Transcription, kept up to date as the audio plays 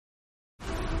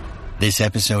This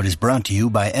episode is brought to you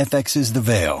by FX's The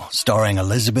Veil, starring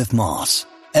Elizabeth Moss.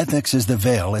 FX's The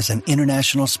Veil is an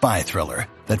international spy thriller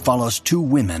that follows two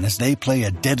women as they play a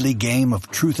deadly game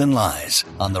of truth and lies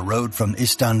on the road from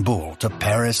Istanbul to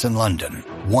Paris and London.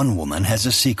 One woman has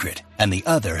a secret, and the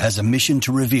other has a mission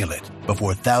to reveal it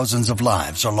before thousands of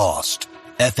lives are lost.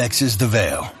 FX's The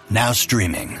Veil, now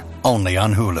streaming, only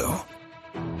on Hulu.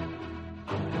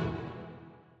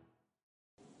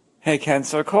 Hey Ken,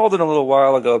 so I called in a little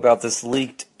while ago about this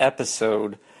leaked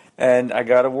episode, and I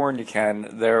gotta warn you Ken,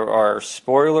 there are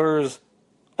spoilers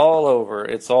all over.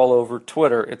 It's all over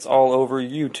Twitter, it's all over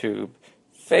YouTube,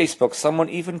 Facebook. Someone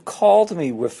even called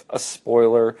me with a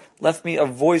spoiler, left me a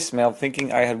voicemail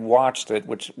thinking I had watched it,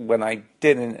 which when I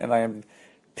didn't, and I am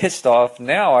pissed off.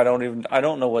 Now I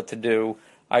don't know what to do.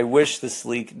 I wish this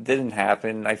leak didn't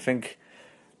happen. I think,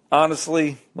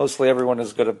 honestly, mostly everyone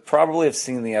is gonna probably have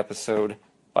seen the episode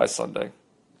by Sunday.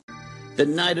 The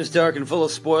night is dark and full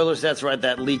of spoilers. That's right,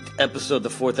 that leaked episode, the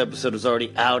fourth episode, is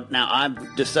already out. Now,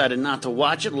 I've decided not to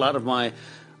watch it. A lot of my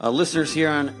listeners here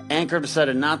on Anchor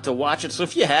decided not to watch it. So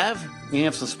if you have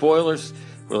some spoilers,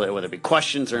 whether it be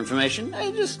questions or information,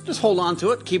 hey, just hold on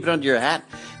to it. Keep it under your hat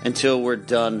until we're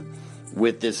done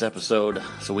with this episode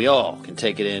so we all can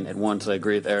take it in at once. I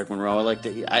agree with Eric Monroe.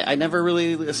 I never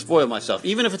really spoil myself,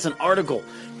 even if it's an article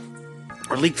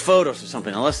or leaked photos or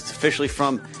something, unless it's officially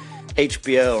from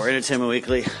HBO or Entertainment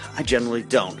Weekly. I generally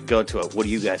don't go to it. What do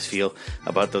you guys feel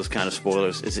about those kind of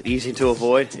spoilers? Is it easy to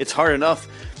avoid? It's hard enough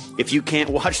if you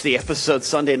can't watch the episode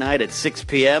Sunday night at 6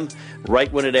 p.m.,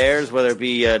 right when it airs, whether it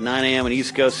be 9 a.m. on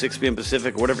East Coast, 6 p.m.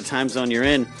 Pacific, or whatever time zone you're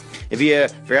in. If you're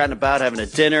out and about having a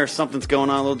dinner, something's going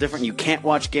on a little different, you can't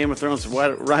watch Game of Thrones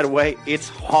right away, it's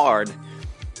hard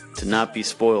to not be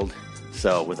spoiled.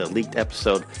 So, with a leaked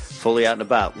episode fully out and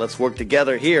about, let's work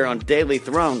together here on Daily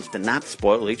Thrones to not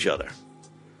spoil each other.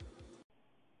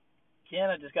 Ken,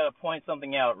 I just got to point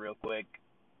something out real quick.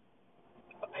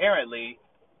 Apparently,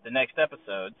 the next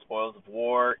episode, Spoils of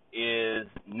War, is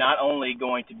not only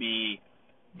going to be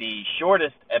the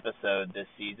shortest episode this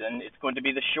season, it's going to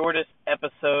be the shortest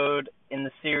episode in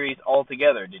the series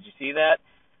altogether. Did you see that?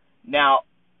 Now,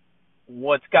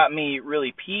 what's got me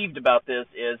really peeved about this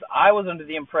is I was under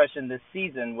the impression this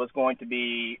season was going to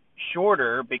be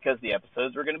shorter because the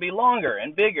episodes were going to be longer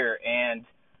and bigger, and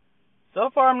so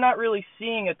far I'm not really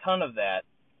seeing a ton of that.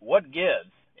 What gives?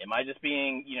 Am I just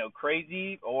being,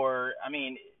 crazy? Or,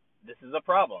 this is a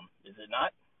problem, is it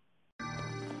not?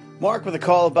 Mark with a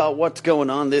call about what's going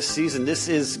on this season. This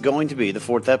is going to be the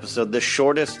fourth episode, the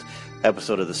shortest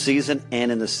episode of the season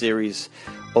and in the series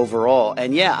overall.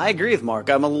 And yeah, I agree with Mark.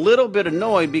 I'm a little bit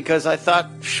annoyed because I thought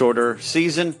shorter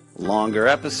season, longer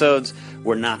episodes,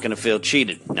 we're not going to feel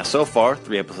cheated. Now, so far,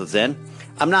 3 episodes in,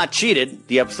 I'm not cheated.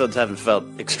 The episodes haven't felt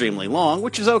extremely long,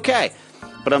 which is okay.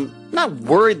 But I'm not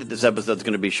worried that this episode's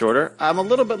going to be shorter. I'm a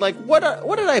little bit like, what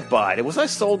did I buy? Was I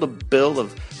sold a bill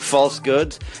of false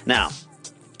goods? Now,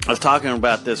 I was talking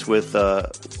about this with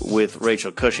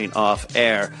Rachel Cushing off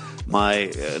air,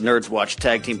 my Nerds Watch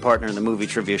tag team partner in the movie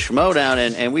Trivia Schmodown,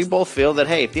 and we both feel that,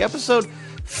 hey, if the episode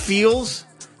feels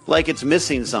like it's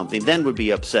missing something, then we'd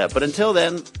be upset. But until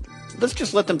then, let's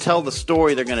just let them tell the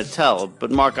story they're going to tell.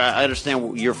 But Mark, I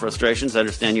understand your frustrations. I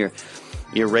understand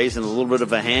you're raising a little bit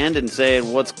of a hand and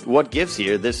saying what gives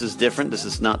here. This is different. This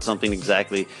is not something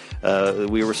exactly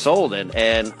we were sold in.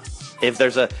 And if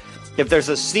there's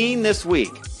a scene this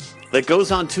week that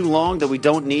goes on too long that we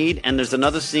don't need, and there's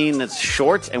another scene that's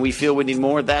short and we feel we need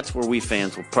more, that's where we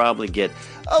fans will probably get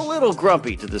a little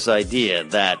grumpy to this idea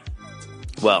that,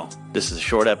 well, this is a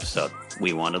short episode.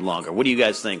 We wanted longer. What do you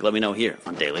guys think? Let me know here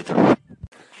on Daily Thrones.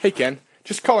 Hey, Ken.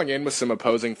 Just calling in with some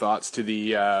opposing thoughts to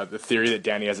the theory that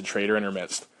Dany has a traitor in her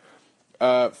midst.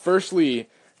 Firstly,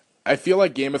 I feel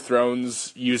like Game of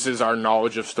Thrones uses our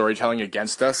knowledge of storytelling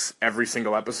against us every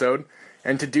single episode,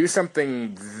 and to do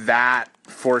something that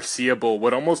foreseeable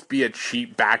would almost be a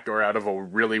cheap backdoor out of a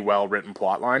really well-written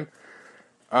plotline.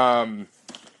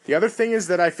 The other thing is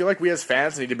that I feel like we as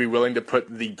fans need to be willing to put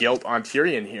the guilt on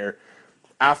Tyrion here.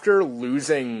 After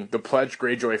losing the pledged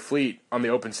Greyjoy fleet on the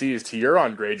open seas to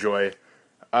Euron Greyjoy,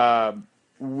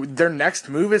 their next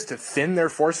move is to thin their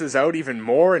forces out even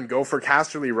more and go for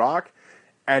Casterly Rock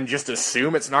and just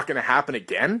assume it's not going to happen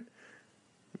again.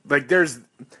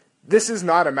 This is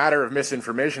not a matter of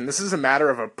misinformation. This is a matter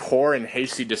of a poor and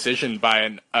hasty decision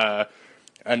by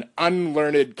an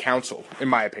unlearned council, in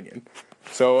my opinion.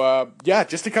 So,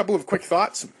 just a couple of quick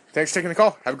thoughts. Thanks for taking the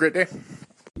call. Have a great day.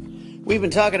 We've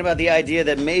been talking about the idea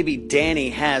that maybe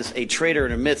Dany has a traitor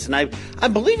in her midst, and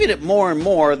I'm believing it more and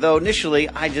more, though initially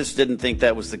I just didn't think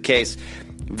that was the case.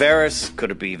 Varys?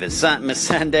 Could it be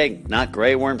Missandei? Not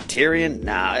Grey Worm? Tyrion?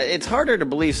 Nah, it's harder to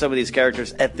believe some of these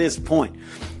characters at this point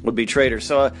would be traitors.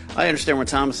 So I understand where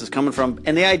Thomas is coming from.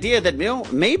 And the idea that,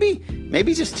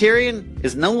 maybe just Tyrion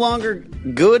is no longer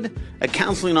good at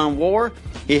counseling on war.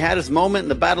 He had his moment in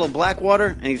the Battle of Blackwater,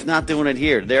 and he's not doing it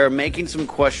here. They're making some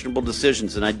questionable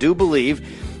decisions, and I do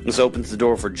believe this opens the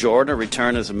door for Jorah to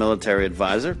return as a military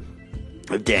advisor.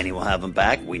 If Dany will have him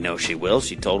back, we know she will.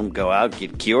 She told him, go out,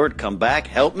 get cured, come back,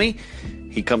 help me.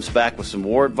 He comes back with some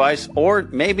war advice. Or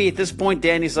maybe at this point,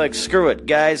 Dany's like, screw it,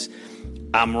 guys.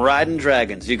 I'm riding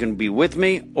dragons. You can be with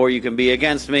me, or you can be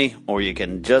against me, or you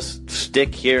can just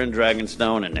stick here in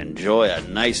Dragonstone and enjoy a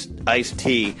nice iced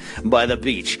tea by the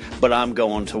beach. But I'm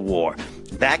going to war.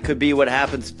 That could be what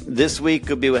happens this week,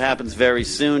 could be what happens very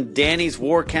soon. Dany's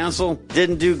war council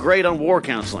didn't do great on war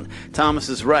counseling. Thomas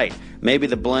is right. Maybe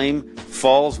the blame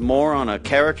falls more on a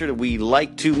character that we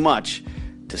like too much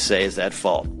to say is at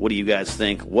fault. What do you guys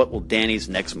think? What will Dany's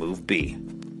next move be?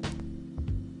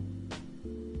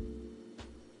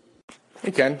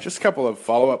 Hey Ken, just a couple of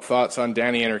follow-up thoughts on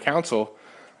Dany and her council.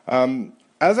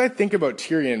 As I think about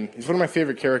Tyrion, he's one of my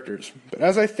favorite characters, but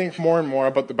as I think more and more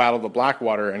about the Battle of the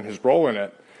Blackwater and his role in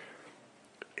it,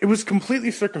 it was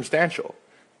completely circumstantial.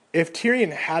 If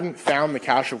Tyrion hadn't found the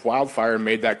Cache of Wildfire and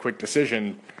made that quick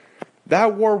decision,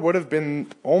 that war would have been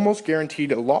almost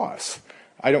guaranteed a loss.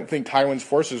 I don't think Tywin's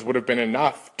forces would have been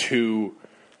enough to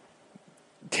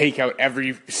take out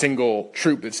every single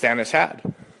troop that Stannis had.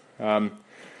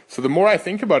 So the more I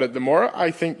think about it, the more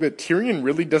I think that Tyrion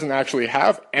really doesn't actually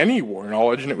have any war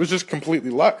knowledge, and it was just completely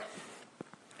luck.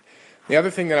 The other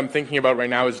thing that I'm thinking about right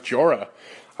now is Jorah.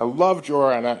 I love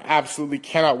Jorah, and I absolutely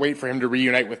cannot wait for him to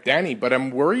reunite with Dany, but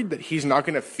I'm worried that he's not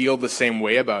going to feel the same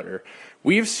way about her.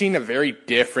 We've seen a very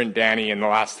different Dany in the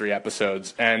last 3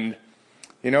 episodes, and,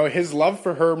 his love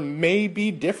for her may be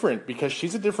different because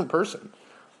she's a different person.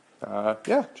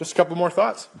 Just a couple more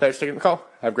thoughts. Thanks for taking the call.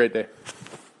 Have a great day.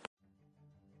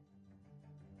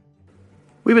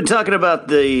 We've been talking about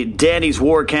the Dany's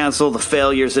War Council, the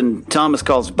failures, and Thomas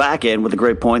calls back in with a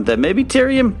great point that maybe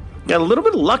Tyrion got a little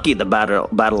bit lucky at the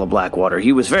Battle of Blackwater.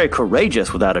 He was very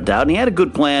courageous, without a doubt, and he had a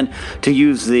good plan to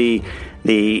use the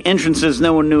entrances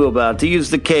no one knew about, to use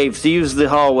the caves, to use the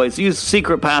hallways, to use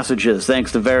secret passages,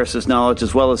 thanks to Varys' knowledge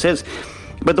as well as his.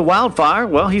 But the wildfire,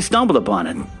 well, he stumbled upon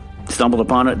it.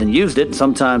 Then used it.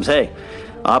 Sometimes,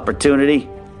 opportunity,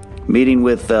 meeting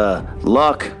with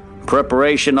luck,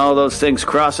 preparation, all those things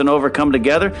crossing over, come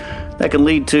together, that can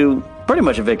lead to pretty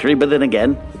much a victory. But then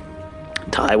again,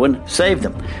 Tywin saved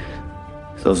them.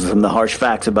 So those are some of the harsh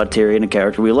facts about Tyrion, a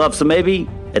character we love. So maybe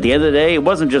at the end of the day, it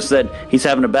wasn't just that he's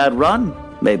having a bad run.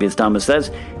 Maybe, as Thomas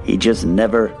says, he just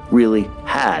never really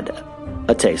had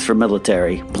a taste for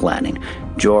military planning.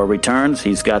 Jorah returns.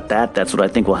 He's got that. That's what I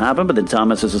think will happen. But then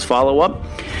Thomas is his follow-up.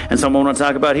 And someone I want to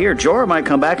talk about here, Jorah might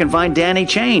come back and find Dany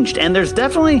changed. And there's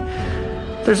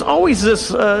always this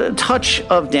touch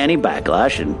of Dany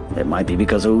backlash, and it might be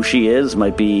because of who she is,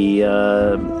 might be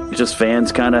just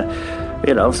fans kind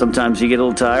of, sometimes you get a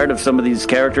little tired of some of these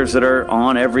characters that are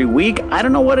on every week. I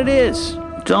don't know what it is. We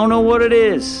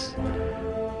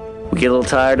get a little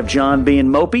tired of Jon being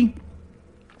mopey.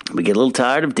 We get a little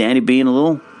tired of Dany being a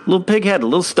little pig-headed, a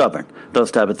little stubborn,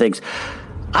 those type of things.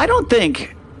 I don't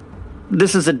think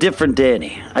this is a different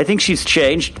Dany. I think she's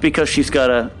changed because she's got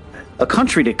a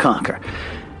country to conquer,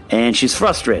 and she's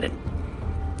frustrated.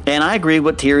 And I agree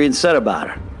with what Tyrion said about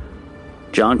her.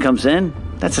 Jon comes in,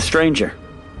 that's a stranger.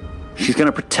 She's going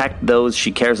to protect those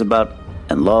she cares about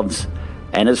and loves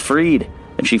and is freed,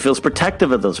 and she feels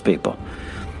protective of those people.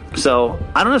 So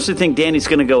I don't necessarily think Dany's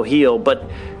going to go heel, but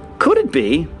could it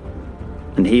be,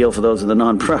 and heel for those in the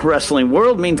non-pro wrestling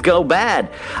world means go bad.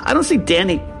 I don't see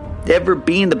Dany ever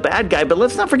being the bad guy, but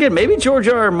let's not forget, maybe George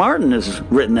R.R. Martin has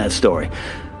written that story.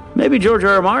 Maybe George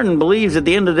R.R. Martin believes at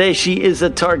the end of the day she is a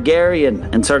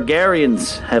Targaryen, and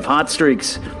Targaryens have hot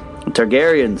streaks.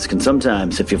 Targaryens can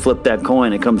sometimes, if you flip that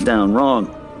coin, it comes down wrong.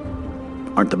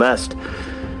 Aren't the best.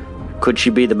 Could she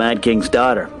be the Mad King's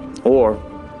daughter? Or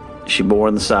is she more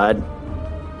on the side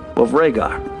of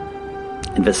Rhaegar?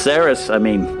 And Viserys,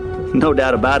 no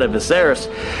doubt about it, Viserys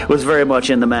was very much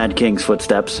in the Mad King's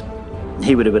footsteps.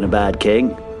 He would have been a bad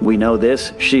king. We know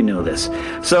this. She knew this.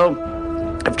 So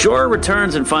if Jorah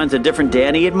returns and finds a different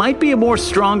Dany, it might be a more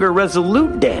stronger,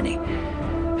 resolute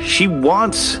Dany. She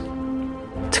wants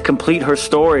to complete her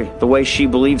story the way she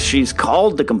believes she's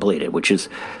called to complete it, which is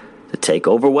to take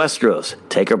over Westeros,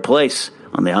 take her place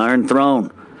on the Iron Throne.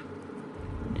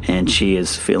 And she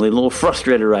is feeling a little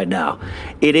frustrated right now.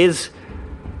 It is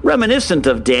reminiscent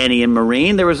of Dany and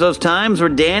Meereen. There was those times where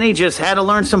Dany just had to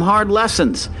learn some hard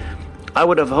lessons. I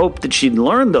would have hoped that she'd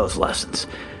learned those lessons.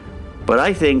 But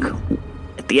I think,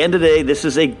 at the end of the day, this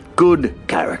is a good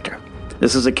character.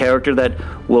 This is a character that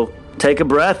will take a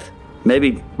breath,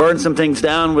 maybe burn some things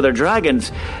down with her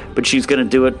dragons, but she's going to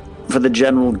do it for the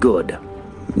general good.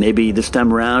 Maybe this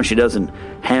time around she doesn't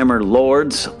hammer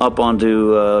lords up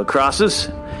onto crosses.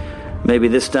 Maybe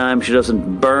this time she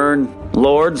doesn't burn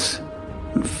lords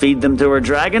and feed them to her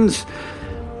dragons.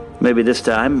 Maybe this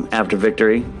time, after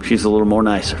victory, she's a little more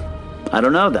nicer. I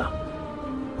don't know,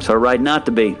 though. It's her right not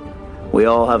to be. We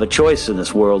all have a choice in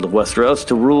this world of Westeros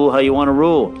to rule how you want to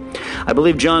rule. I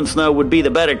believe Jon Snow would be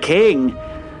the better king,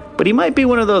 but he might be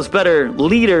one of those better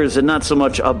leaders and not so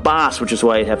much a boss, which is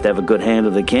why you'd have to have a good hand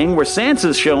of the king, where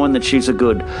Sansa's showing that she's a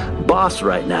good boss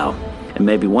right now, and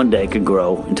maybe one day could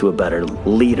grow into a better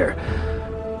leader.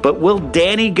 But will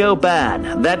Dany go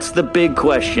bad? That's the big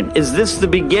question. Is this the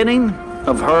beginning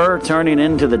of her turning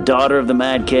into the daughter of the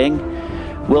Mad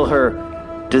King? Will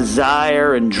her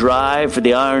desire and drive for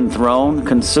the Iron Throne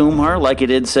consume her like it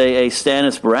did, say, a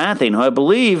Stannis Baratheon, who I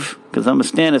believe, because I'm a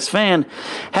Stannis fan,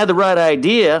 had the right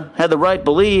idea, had the right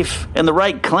belief, and the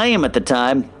right claim at the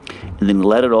time, and then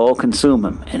let it all consume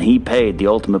him. And he paid the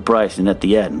ultimate price, and at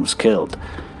the end was killed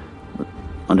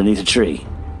underneath a tree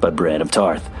by Bran of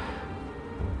Tarth.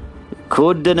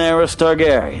 Could Daenerys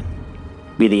Targaryen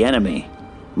be the enemy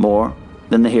more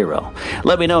than the hero?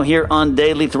 Let me know here on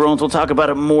Daily Thrones. We'll talk about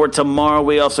it more tomorrow.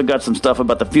 We also got some stuff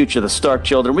about the future of the Stark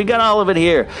children. We got all of it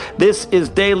here. This is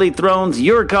Daily Thrones.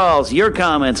 Your calls, your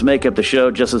comments make up the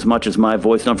show just as much as my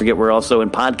voice. Don't forget, we're also in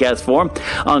podcast form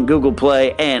on Google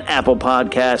Play and Apple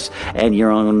Podcasts, and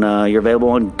you're available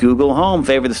on Google Home.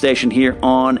 Favor the station here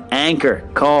on Anchor.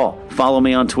 Call. Follow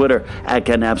me on Twitter at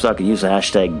Ken Napzok and use the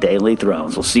hashtag Daily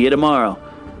Thrones. We'll see you tomorrow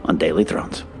on Daily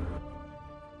Thrones.